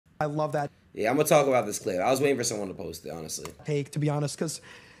I love that Yeah, I'm gonna talk about this clip. I was waiting for someone to post it, honestly. take, to be honest, because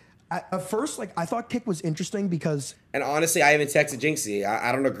at first, like, I thought Kick was interesting because And honestly, I even texted Jynxzi.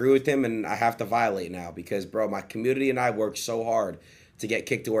 I don't agree with him, and I have to violate now because, bro, my community and I worked so hard to get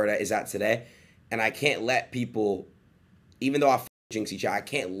Kick to where it is at today, and I can't let people, even though I Jynxzi chat, I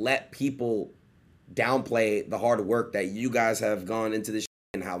can't let people downplay the hard work that you guys have gone into this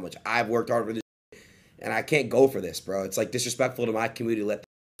and how much I've worked hard for this, and I can't go for this, bro. It's like disrespectful to my community to let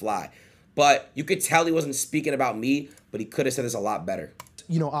fly. But you could tell he wasn't speaking about me, but he could have said this a lot better.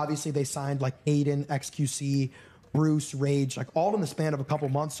 you know, obviously they signed like Adin, XQC, Bruce, Rage, like all in the span of a couple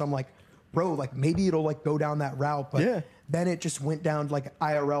months. So I'm like, bro, like maybe it'll like go down that route. But then it just went down like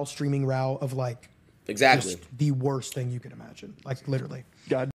IRL streaming route of like exactly just the worst thing you could imagine. Like literally.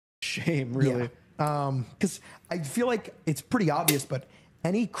 God shame, really. Yeah. Because I feel like it's pretty obvious, but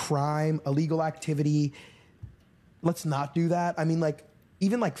any crime, illegal activity, let's not do that. I mean, like,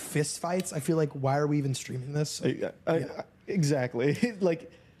 even like fist fights, I feel like, why are we even streaming this? Exactly.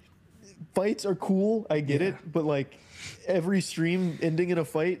 Like, fights are cool, I get it, but like every stream ending in a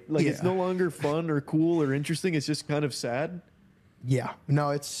fight, like it's no longer fun or cool or interesting. It's just kind of sad. Yeah. No,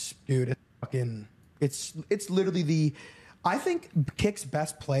 it's, dude, it's fucking, it's literally the, I think Kick's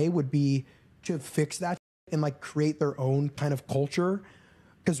best play would be to fix that and like create their own kind of culture.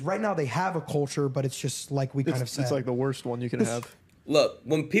 Because right now they have a culture, but it's just like we kind of said. It's like the worst one you can have. Look,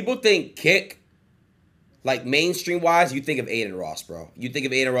 when people think Kick, like mainstream wise, you think of Adin Ross, bro. You think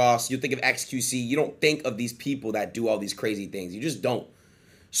of Adin Ross, you think of XQC. You don't think of these people that do all these crazy things. You just don't.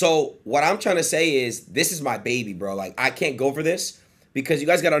 So what I'm trying to say is this is my baby, bro. Like, I can't go for this because you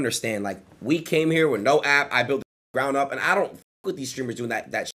guys got to understand, like, we came here with no app. I built the ground up, and I don't fuck with these streamers doing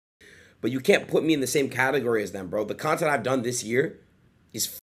that shit. But you can't put me in the same category as them, bro. The content I've done this year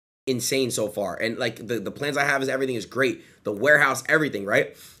is insane so far. And, like, the plans I have is everything is great. The warehouse, everything,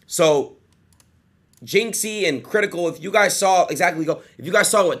 right? So Jynxzi and Critical, if you guys saw if you guys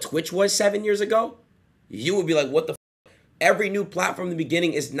saw what Twitch was 7 years ago, you would be like, what the f? Every new platform in the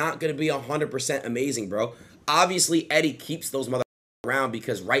beginning is not going to be 100% amazing, bro. Obviously, Eddie keeps those mother around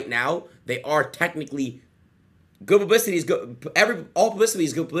because right now they are technically good publicity is good. All publicity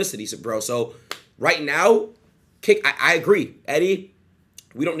is good publicity, bro. So right now, Kick, I agree. Eddie,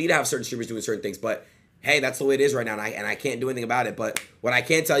 we don't need to have certain streamers doing certain things, but hey, that's the way it is right now, and I can't do anything about it. But what I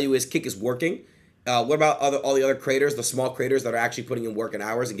can tell you is Kick is working. What about all the other creators, the small creators that are actually putting in work and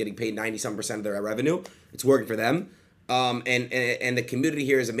hours and getting paid 90-some% of their revenue? It's working for them. And the community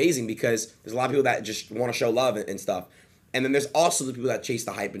here is amazing because there's a lot of people that just want to show love and stuff. And then there's also the people that chase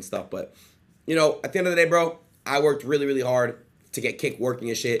the hype and stuff. But, you know, at the end of the day, bro, I worked really, really hard to get Kick working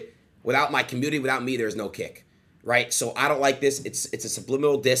and shit. Without my community, without me, there's no Kick, right? So I don't like this. It's a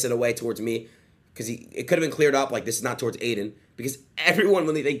subliminal diss in a way towards me because it could have been cleared up like this is not towards Adin because everyone,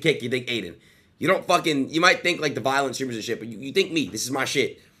 when they think Kick, you think Adin. You don't fucking, you might think like the violent streamers and shit, but you think me. This is my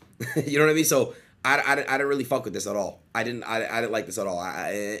shit. You know what I mean? So I didn't really fuck with this at all. I didn't like this at all.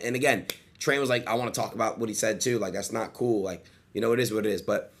 And again, Train was like, I want to talk about what he said too. Like, that's not cool. Like, you know, it is what it is.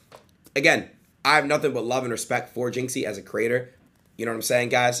 But again, I have nothing but love and respect for Jynxzi as a creator. You know what I'm saying,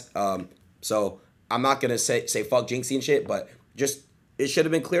 guys? So I'm not going to say fuck Jynxzi and shit, but just, it should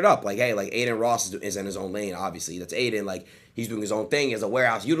have been cleared up. Like, hey, like Adin Ross is in his own lane, obviously. That's Adin. Like, he's doing his own thing. He has a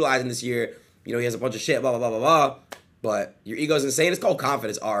warehouse utilizing this year. You know, he has a bunch of shit, blah, blah, blah, blah, blah. But your ego's insane. It's called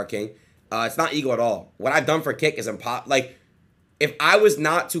confidence, R King. It's not ego at all. What I've done for Kick is like, if I was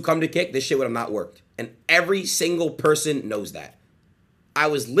not to come to Kick, this shit would have not worked. And every single person knows that. I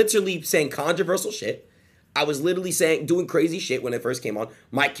was literally saying controversial shit. I was literally doing crazy shit when it first came on.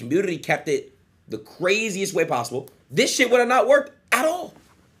 My community kept it the craziest way possible. This shit would have not worked at all.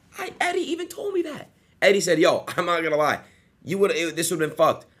 Eddie even told me that. Eddie said, yo, I'm not gonna lie. This would have been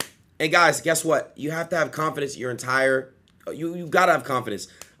fucked. And guys, guess what? You have to have confidence you gotta have confidence.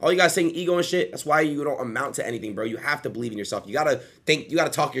 All you guys saying ego and shit, that's why you don't amount to anything, bro. You have to believe in yourself. You gotta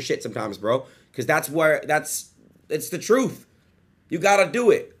talk your shit sometimes, bro. Because it's the truth. You gotta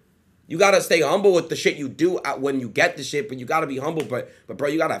do it. You gotta stay humble with the shit you do when you get the shit, but you gotta be humble. But bro,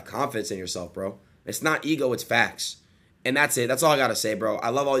 you gotta have confidence in yourself, bro. It's not ego, it's facts. And that's it. That's all I gotta say, bro. I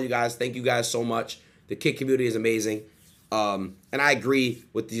love all you guys. Thank you guys so much. The Kick community is amazing. And I agree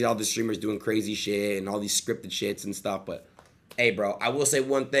with these other streamers doing crazy shit and all these scripted shits and stuff. But hey, bro, I will say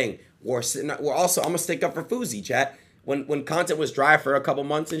one thing. I'm gonna stick up for Fuzi, chat. When content was dry for a couple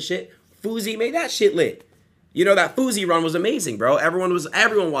months and shit, Fuzi made that shit lit. You know, that Fuzi run was amazing, bro. Everyone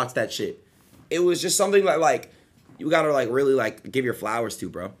watched that shit. It was just something that like you gotta like really like give your flowers to,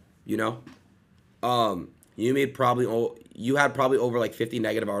 bro. You know? You had probably over like 50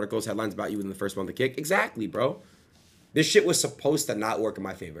 negative articles, headlines about you in the first month of Kick. Exactly, bro. This shit was supposed to not work in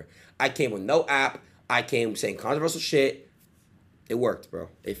my favor. I came with no app. I came saying controversial shit. It worked, bro.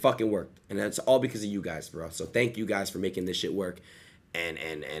 It fucking worked. And that's all because of you guys, bro. So thank you guys for making this shit work.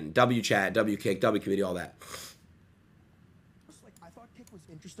 And W chat, W kick, W committee, all that. Like, I thought Kick was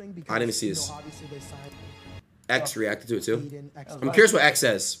interesting because I didn't even see this. Obviously they signed X reacted to it too. Adin, I'm curious what X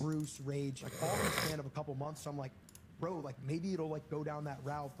says. Bruce, Rage, like all in the span of a couple months. So I'm like, bro, like maybe it'll like go down that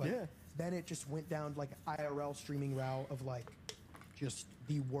route, but then it just went down like IRL streaming route of like just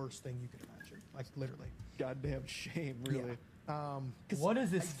the worst thing you could imagine, like literally. Goddamn shame, really. Yeah. What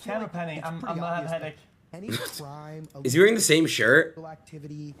is this camera panning? I'm not having a headache. Any crime, Is he wearing the same shirt?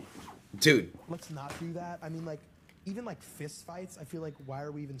 activity, dude? Let's not do that. I mean, like even like fist fights. I feel like why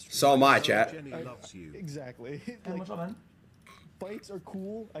are we even? So am I, chat. Exactly. Hey, what's up, man? Fights are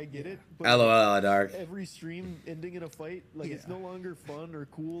cool, I get it. But LOL, dark. every stream ending in a fight, like it's no longer fun or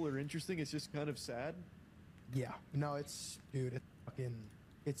cool or interesting. It's just kind of sad. Yeah, no, it's dude, it's fucking,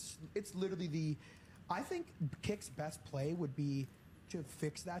 it's literally the. I think Kick's best play would be to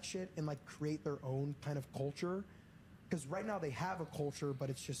fix that shit and like create their own kind of culture. Because right now they have a culture, but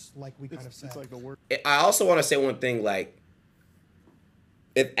it's just like we kind of said. It's like the worst. I also want to say one thing, like,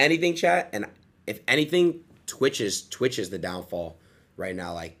 if anything, chat, and if anything, Twitch is the downfall right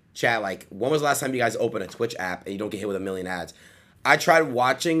now. Like, chat, like, when was the last time you guys opened a Twitch app and you don't get hit with a million ads? I tried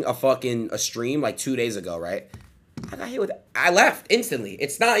watching a stream like 2 days ago, right? I got hit with, I left instantly.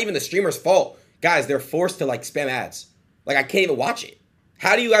 It's not even the streamer's fault. Guys, they're forced to like spam ads. Like, I can't even watch it.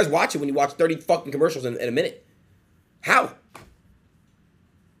 How do you guys watch it when you watch 30 fucking commercials in a minute? How?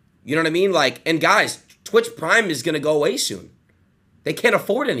 You know what I mean? Like, and guys, Twitch Prime is going to go away soon. They can't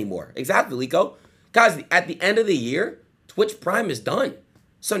afford it anymore. Exactly, Lico. Guys, at the end of the year, Twitch Prime is done.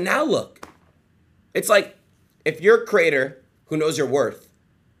 So now look. It's like, if you're a creator who knows your worth,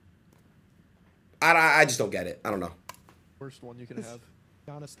 I just don't get it. I don't know. Worst one you can have.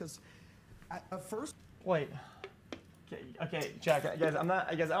 Be honest, because at first. Wait. Okay, Jack. Guys,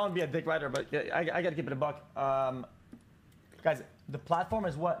 I guess I don't want to be a dick rider, but I gotta keep it a buck. Guys, the platform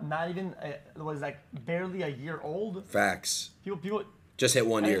is what? Not even was like barely a year old. Facts. People just hit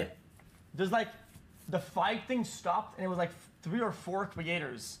 1 year. There's like the fight thing stopped, and it was like 3 or 4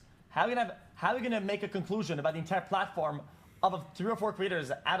 creators. How are we gonna make a conclusion about the entire platform of 3 or 4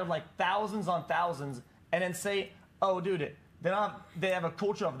 creators out of like thousands on thousands, and then say, oh, dude, they have a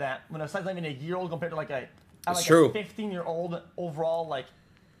culture of that when a site's not even a year old compared to like a. It's true. A 15-year-old overall, like,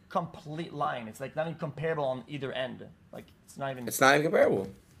 complete line. It's like not even comparable on either end. Like, it's not even. It's not even comparable.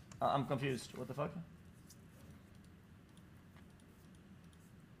 I'm confused. What the fuck?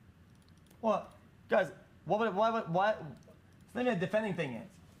 What, guys? Why? It's not even a defending thing.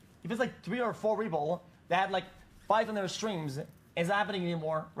 If it's like 3 or 4 people that had like 5 on their streams, it's not happening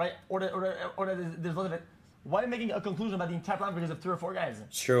anymore, right? Or there's lots of it. Why are you making a conclusion about the entire plan because of 3 or 4 guys?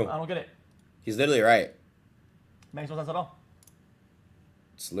 It's true. I don't get it. He's literally right. Makes no sense at all.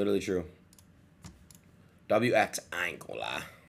 It's literally true. WX, I ain't gonna lie.